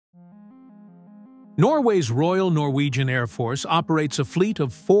Norway's Royal Norwegian Air Force operates a fleet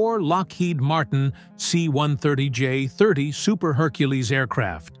of 4 Lockheed Martin C-130J 30 Super Hercules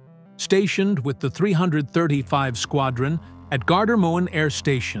aircraft, stationed with the 335 Squadron at Gardermoen Air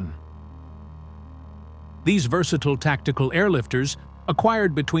Station. These versatile tactical airlifters,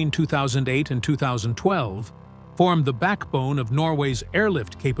 acquired between 2008 and 2012, form the backbone of Norway's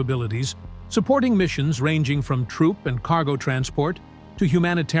airlift capabilities, supporting missions ranging from troop and cargo transport to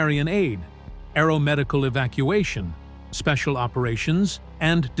humanitarian aid, aeromedical evacuation, special operations,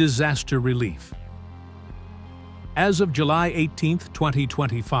 and disaster relief. As of July 18,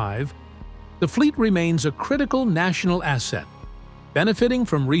 2025, the fleet remains a critical national asset, benefiting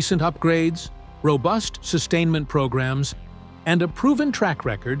from recent upgrades, robust sustainment programs, and a proven track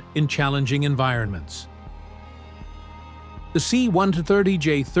record in challenging environments. The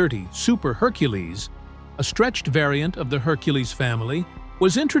C-130J 30 Super Hercules, a stretched variant of the Hercules family,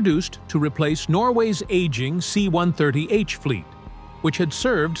 was introduced to replace Norway's aging C-130H fleet, which had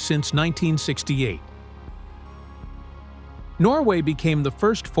served since 1968. Norway became the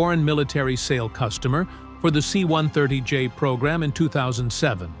first foreign military sale customer for the C-130J program in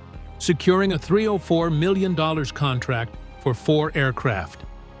 2007, securing a $304 million contract for 4 aircraft.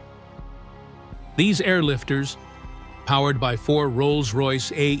 These airlifters, powered by 4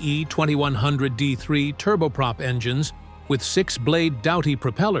 Rolls-Royce AE 2100D3 turboprop engines with 6-blade Doughty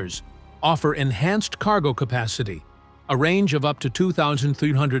propellers, offer enhanced cargo capacity, a range of up to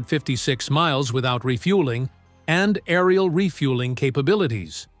 2,356 miles without refueling, and aerial refueling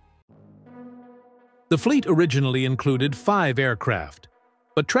capabilities. The fleet originally included 5 aircraft,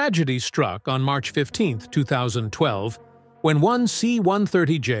 but tragedy struck on March 15, 2012, when one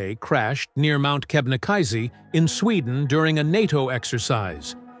C-130J crashed near Mount Kebnekaise in Sweden during a NATO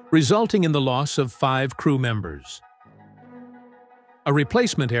exercise, resulting in the loss of 5 crew members. A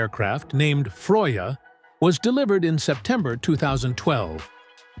replacement aircraft named Frøya was delivered in September 2012,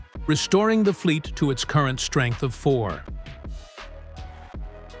 restoring the fleet to its current strength of 4.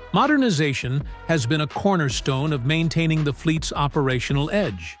 Modernization has been a cornerstone of maintaining the fleet's operational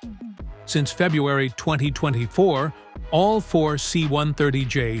edge. Since February 2024, all 4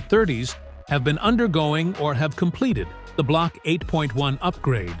 C-130J 30s have been undergoing or have completed the Block 8.1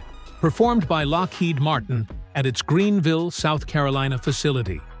 upgrade, performed by Lockheed Martin at its Greenville, South Carolina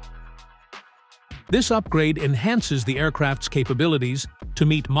facility. This upgrade enhances the aircraft's capabilities to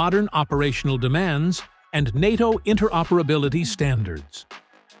meet modern operational demands and NATO interoperability standards.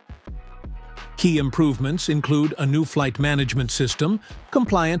 Key improvements include a new flight management system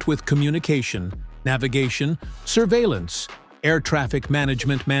compliant with communication, navigation, surveillance, air traffic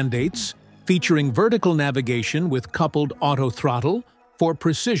management mandates, featuring vertical navigation with coupled auto throttle for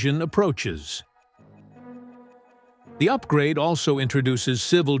precision approaches. The upgrade also introduces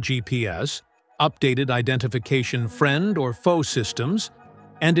civil GPS, updated identification friend or foe systems,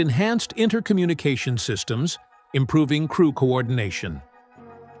 and enhanced intercommunication systems, improving crew coordination.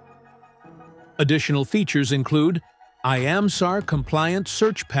 Additional features include IAMSAR-compliant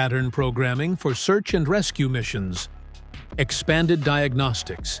search pattern programming for search and rescue missions, expanded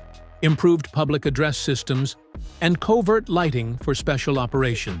diagnostics, improved public address systems, and covert lighting for special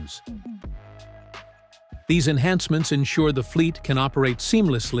operations. These enhancements ensure the fleet can operate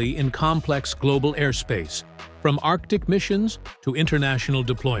seamlessly in complex global airspace, from Arctic missions to international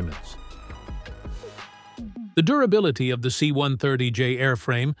deployments. The durability of the C-130J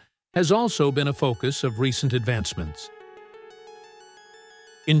airframe has also been a focus of recent advancements.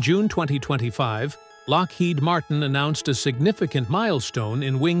 In June 2025, Lockheed Martin announced a significant milestone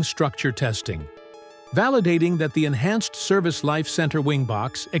in wing structure testing, validating that the Enhanced Service Life Center wing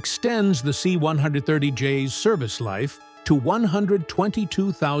box extends the C-130J's service life to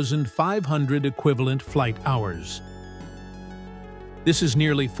 122,500 equivalent flight hours. This is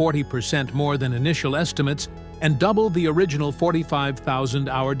nearly 40% more than initial estimates and double the original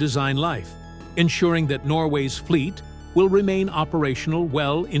 45,000-hour design life, ensuring that Norway's fleet will remain operational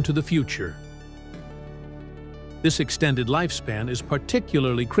well into the future. This extended lifespan is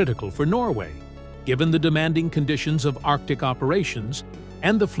particularly critical for Norway, given the demanding conditions of Arctic operations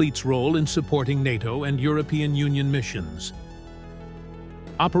and the fleet's role in supporting NATO and European Union missions.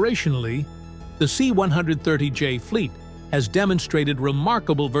 Operationally, the C-130J fleet has demonstrated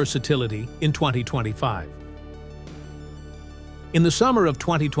remarkable versatility in 2025. In the summer of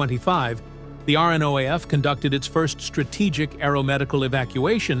 2025, the RNOAF conducted its first strategic aeromedical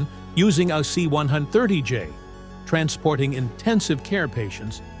evacuation using a C-130J, transporting intensive care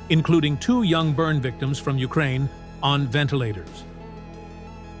patients, including 2 young burn victims from Ukraine, on ventilators.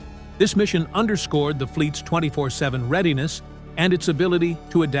 This mission underscored the fleet's 24/7 readiness and its ability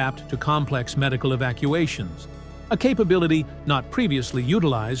to adapt to complex medical evacuations, a capability not previously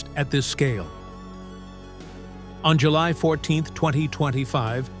utilized at this scale. On July 14,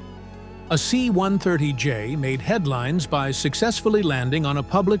 2025, a C-130J made headlines by successfully landing on a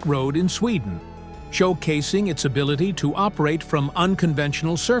public road in Sweden, showcasing its ability to operate from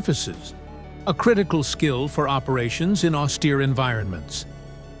unconventional surfaces, a critical skill for operations in austere environments.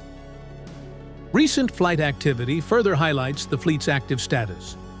 Recent flight activity further highlights the fleet's active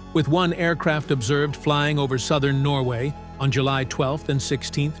status, with one aircraft observed flying over southern Norway on July 12 and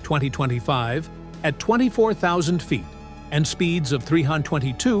 16, 2025, at 24,000 feet and speeds of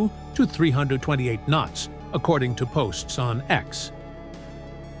 322 to 328 knots, according to posts on X.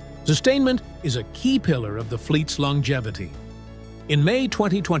 Sustainment is a key pillar of the fleet's longevity. In May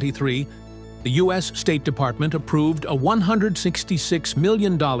 2023, the U.S. State Department approved a $166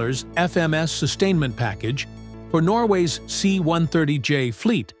 million FMS sustainment package for Norway's C-130J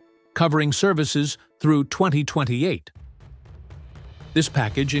fleet, covering services through 2028. This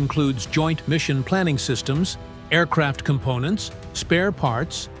package includes joint mission planning systems, aircraft components, spare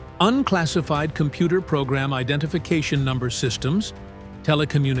parts, unclassified computer program identification number systems,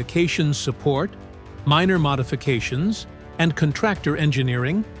 telecommunications support, minor modifications, and contractor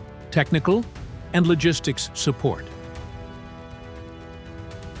engineering, technical, and logistics support.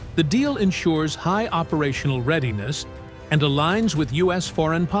 The deal ensures high operational readiness and aligns with U.S.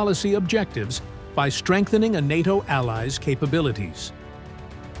 foreign policy objectives by strengthening a NATO ally's capabilities.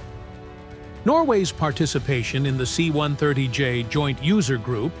 Norway's participation in the C-130J Joint User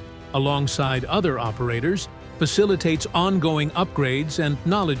Group, alongside other operators, facilitates ongoing upgrades and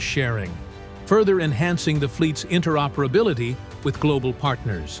knowledge sharing, further enhancing the fleet's interoperability with global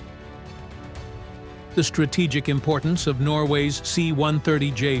partners. The strategic importance of Norway's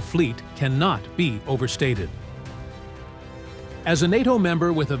C-130J fleet cannot be overstated. As a NATO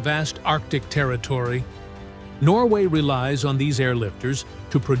member with a vast Arctic territory, Norway relies on these airlifters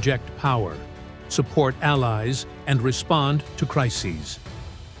to project power, support allies, and respond to crises.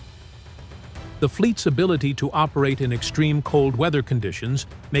 The fleet's ability to operate in extreme cold weather conditions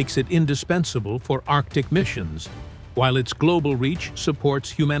makes it indispensable for Arctic missions, while its global reach supports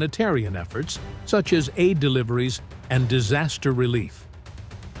humanitarian efforts such as aid deliveries and disaster relief.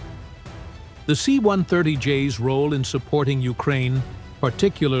 The C-130J's role in supporting Ukraine,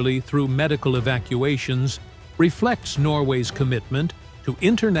 particularly through medical evacuations, reflects Norway's commitment to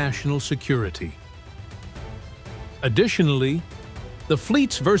international security. Additionally, the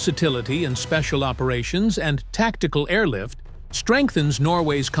fleet's versatility in special operations and tactical airlift strengthens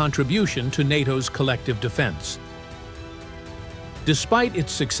Norway's contribution to NATO's collective defense. Despite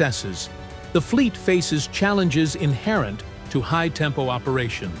its successes, the fleet faces challenges inherent to high-tempo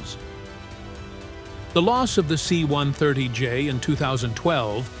operations. The loss of the C-130J in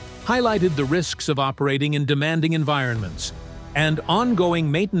 2012 highlighted the risks of operating in demanding environments, and ongoing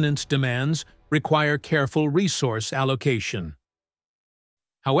maintenance demands require careful resource allocation.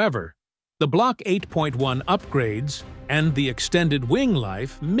 However, the Block 8.1 upgrades and the extended wing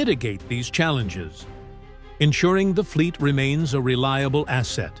life mitigate these challenges, ensuring the fleet remains a reliable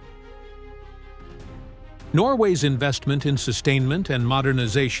asset. Norway's investment in sustainment and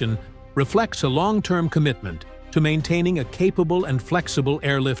modernization reflects a long-term commitment to maintaining a capable and flexible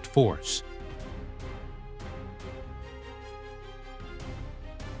airlift force.